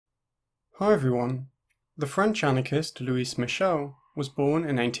Hi everyone. The French anarchist Louise Michel was born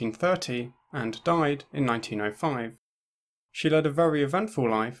in 1830 and died in 1905. She led a very eventful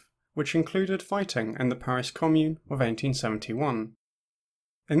life, which included fighting in the Paris Commune of 1871.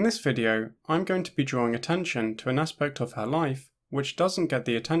 In this video, I'm going to be drawing attention to an aspect of her life which doesn't get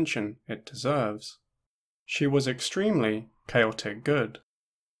the attention it deserves. She was extremely chaotic good.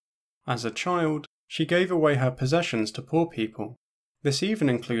 As a child, she gave away her possessions to poor people. This even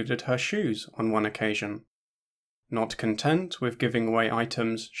included her shoes on one occasion. Not content with giving away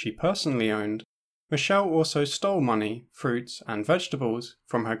items she personally owned, Michel also stole money, fruits, and vegetables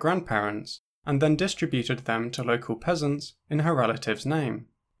from her grandparents and then distributed them to local peasants in her relative's name.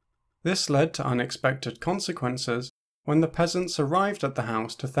 This led to unexpected consequences when the peasants arrived at the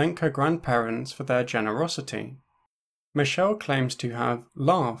house to thank her grandparents for their generosity. Michel claims to have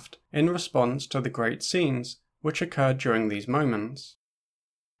laughed in response to the great scenes which occurred during these moments.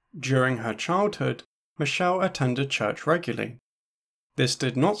 During her childhood, Michel attended church regularly. This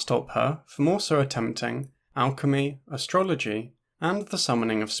did not stop her from also attempting alchemy, astrology, and the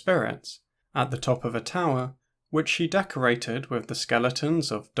summoning of spirits at the top of a tower which she decorated with the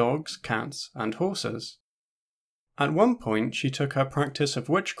skeletons of dogs, cats, and horses. At one point she took her practice of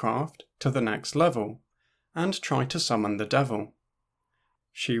witchcraft to the next level and tried to summon the devil.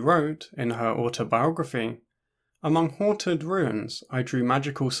 She wrote in her autobiography, "Among haunted ruins I drew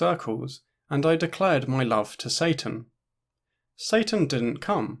magical circles and I declared my love to Satan. Satan didn't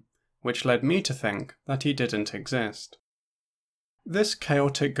come, which led me to think that he didn't exist." This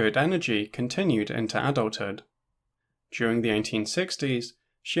chaotic good energy continued into adulthood. During the 1860s,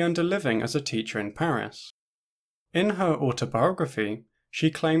 she earned a living as a teacher in Paris. In her autobiography, she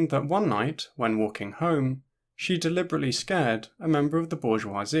claimed that one night, when walking home, she deliberately scared a member of the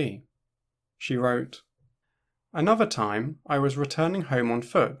bourgeoisie. She wrote, "Another time I was returning home on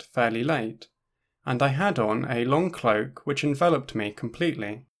foot fairly late, and I had on a long cloak which enveloped me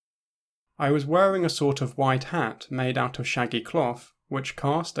completely. I was wearing a sort of wide hat made out of shaggy cloth which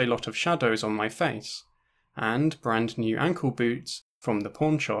cast a lot of shadows on my face, and brand new ankle boots from the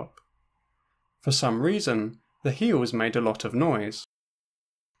pawn shop. For some reason, the heels made a lot of noise.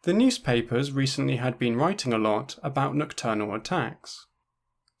 The newspapers recently had been writing a lot about nocturnal attacks.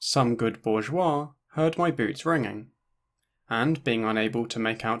 Some good bourgeois heard my boots ringing, and being unable to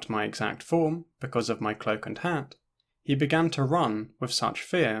make out my exact form because of my cloak and hat, he began to run with such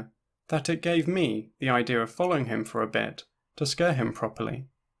fear that it gave me the idea of following him for a bit to scare him properly.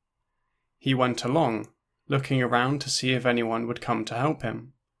 He went along, looking around to see if anyone would come to help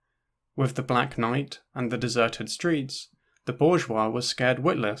him. With the black night and the deserted streets, the bourgeois was scared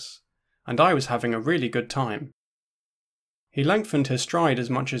witless, and I was having a really good time. He lengthened his stride as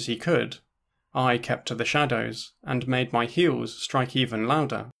much as he could. I kept to the shadows and made my heels strike even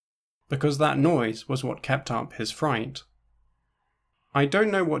louder, because that noise was what kept up his fright. I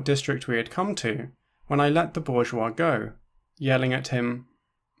don't know what district we had come to when I let the bourgeois go, yelling at him,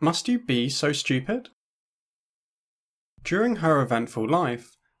 'Must you be so stupid?'" During her eventful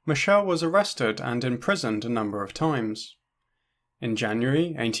life, Michel was arrested and imprisoned a number of times. In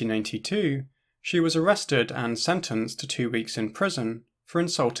January 1882, she was arrested and sentenced to 2 weeks in prison for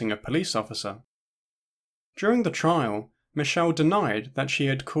insulting a police officer. During the trial, Michel denied that she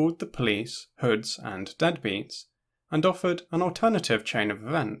had called the police hoods and deadbeats, and offered an alternative chain of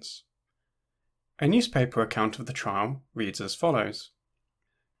events. A newspaper account of the trial reads as follows.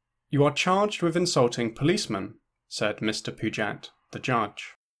 "You are charged with insulting policemen," said Mr. Puget, the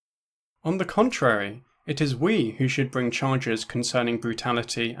judge. "On the contrary, it is we who should bring charges concerning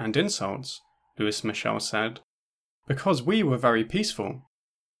brutality and insults," Louise Michel said, "because we were very peaceful.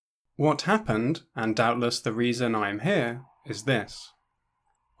 What happened, and doubtless the reason I am here, is this.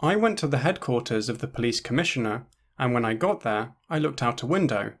 I went to the headquarters of the police commissioner, and when I got there, I looked out a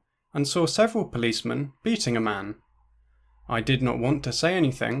window and saw several policemen beating a man. I did not want to say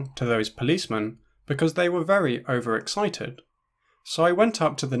anything to those policemen because they were very overexcited. So I went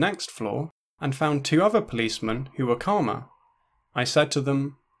up to the next floor and found 2 other policemen who were calmer. I said to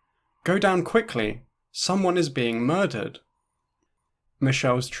them, 'Go down quickly, someone is being murdered.'"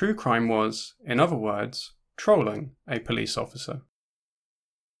 Michel's true crime was, in other words, trolling a police officer.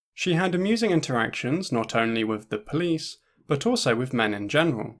 She had amusing interactions not only with the police, but also with men in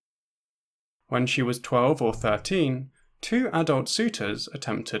general. When she was 12 or 13, 2 adult suitors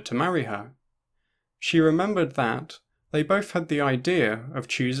attempted to marry her. She remembered that they both had the idea of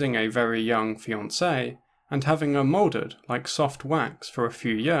choosing a very young fiancé and having her moulded like soft wax for a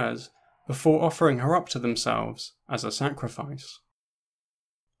few years before offering her up to themselves as a sacrifice.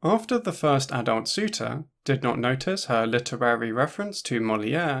 After the first adult suitor did not notice her literary reference to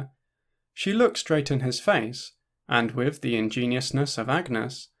Molière, She looked straight in his face, and with the ingenuousness of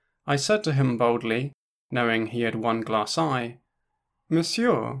Agnes, I said to him boldly, knowing he had one glass eye,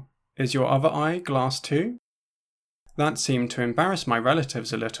 "Monsieur, is your other eye glass too?" That seemed to embarrass my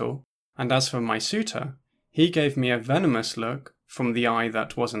relatives a little, and as for my suitor, he gave me a venomous look from the eye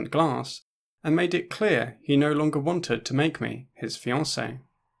that wasn't glass, and made it clear he no longer wanted to make me his fiancée.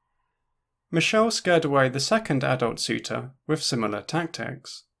 Michel scared away the second adult suitor with similar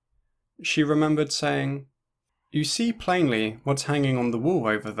tactics. She remembered saying, "You see plainly what's hanging on the wall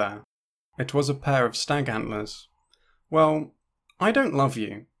over there." It was a pair of stag antlers. "Well, I don't love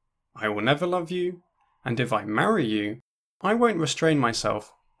you. I will never love you. And if I marry you, I won't restrain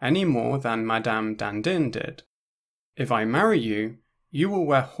myself any more than Madame Dandin did. If I marry you, you will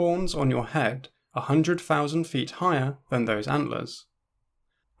wear horns on your head 100,000 feet higher than those antlers."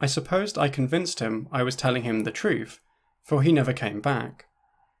 I supposed I convinced him I was telling him the truth, for he never came back.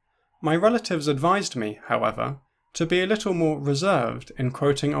 My relatives advised me, however, to be a little more reserved in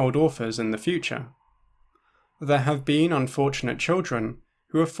quoting old authors in the future. There have been unfortunate children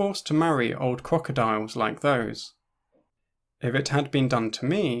who are forced to marry old crocodiles like those. If it had been done to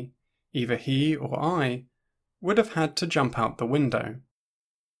me, either he or I would have had to jump out the window.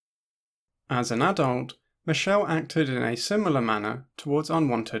 As an adult, Michel acted in a similar manner towards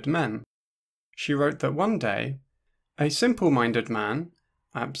unwanted men. She wrote that one day, "A simple-minded man,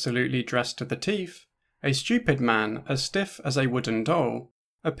 absolutely dressed to the teeth, a stupid man as stiff as a wooden doll,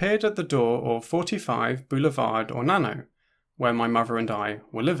 appeared at the door of 45 Boulevard Ornano, where my mother and I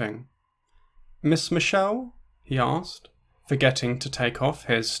were living. 'Miss Michel?' he asked, forgetting to take off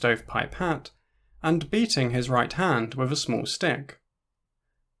his stovepipe hat, and beating his right hand with a small stick.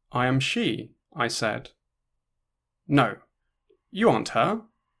 'I am she,' I said. 'No, you aren't her.'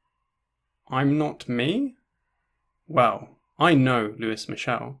 'I'm not me?' 'Well, I know Louise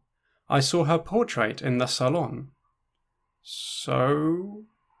Michel. I saw her portrait in the salon.' 'So?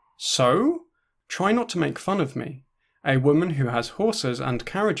 Try not to make fun of me. A woman who has horses and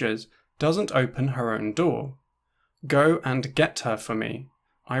carriages doesn't open her own door. Go and get her for me.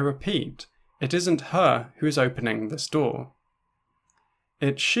 I repeat, it isn't her who is opening this door.'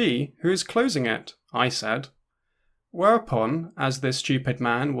 'It's she who is closing it,' I said. Whereupon, as this stupid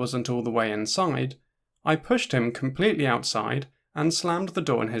man wasn't all the way inside, I pushed him completely outside and slammed the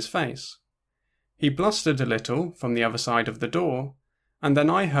door in his face. He blustered a little from the other side of the door, and then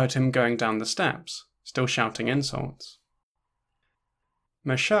I heard him going down the steps, still shouting insults.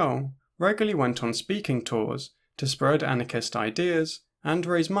 Michel regularly went on speaking tours to spread anarchist ideas and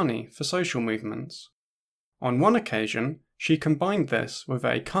raise money for social movements. On one occasion, she combined this with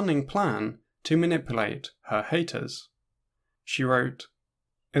a cunning plan to manipulate her haters. She wrote,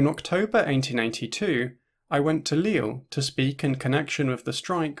 "In October 1882, I went to Lille to speak in connection with the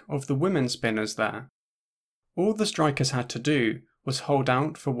strike of the women spinners there. All the strikers had to do was hold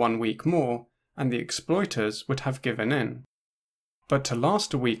out for 1 week more, and the exploiters would have given in. But to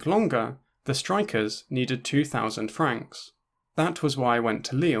last a week longer, the strikers needed 2,000 francs. That was why I went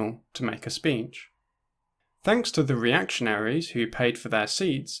to Lille to make a speech. Thanks to the reactionaries who paid for their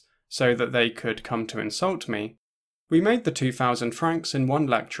seats so that they could come to insult me, we made the 2,000 francs in one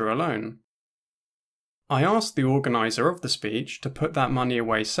lecture alone. I asked the organizer of the speech to put that money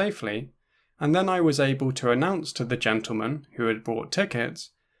away safely, and then I was able to announce to the gentlemen who had bought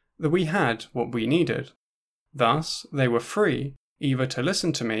tickets that we had what we needed. Thus, they were free either to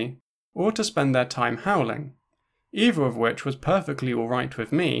listen to me or to spend their time howling, either of which was perfectly all right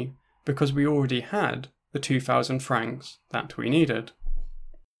with me because we already had the 2,000 francs that we needed."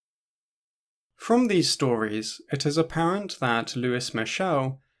 From these stories, it is apparent that Louise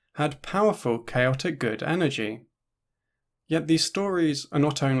Michel had powerful chaotic good energy. Yet these stories are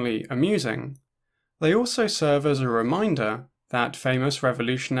not only amusing, they also serve as a reminder that famous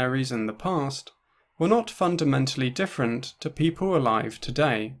revolutionaries in the past were not fundamentally different to people alive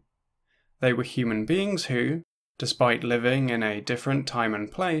today. They were human beings who, despite living in a different time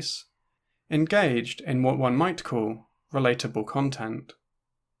and place, engaged in what one might call relatable content.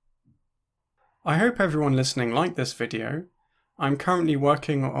 I hope everyone listening liked this video. I'm currently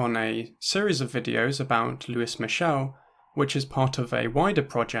working on a series of videos about Louise Michel, which is part of a wider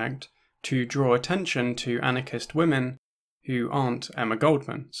project to draw attention to anarchist women who aren't Emma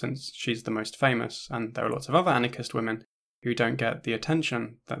Goldman, since she's the most famous, and there are lots of other anarchist women who don't get the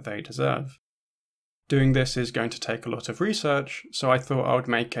attention that they deserve. Doing this is going to take a lot of research, so I thought I would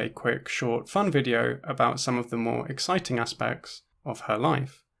make a quick, short, fun video about some of the more exciting aspects of her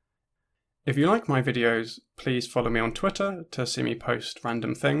life. If you like my videos, please follow me on Twitter to see me post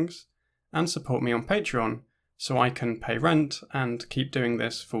random things, and support me on Patreon so I can pay rent and keep doing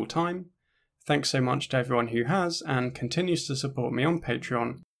this full time, Thanks so much to everyone who has and continues to support me on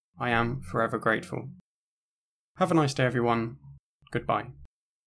Patreon. I am forever grateful. Have a nice day, everyone. Goodbye.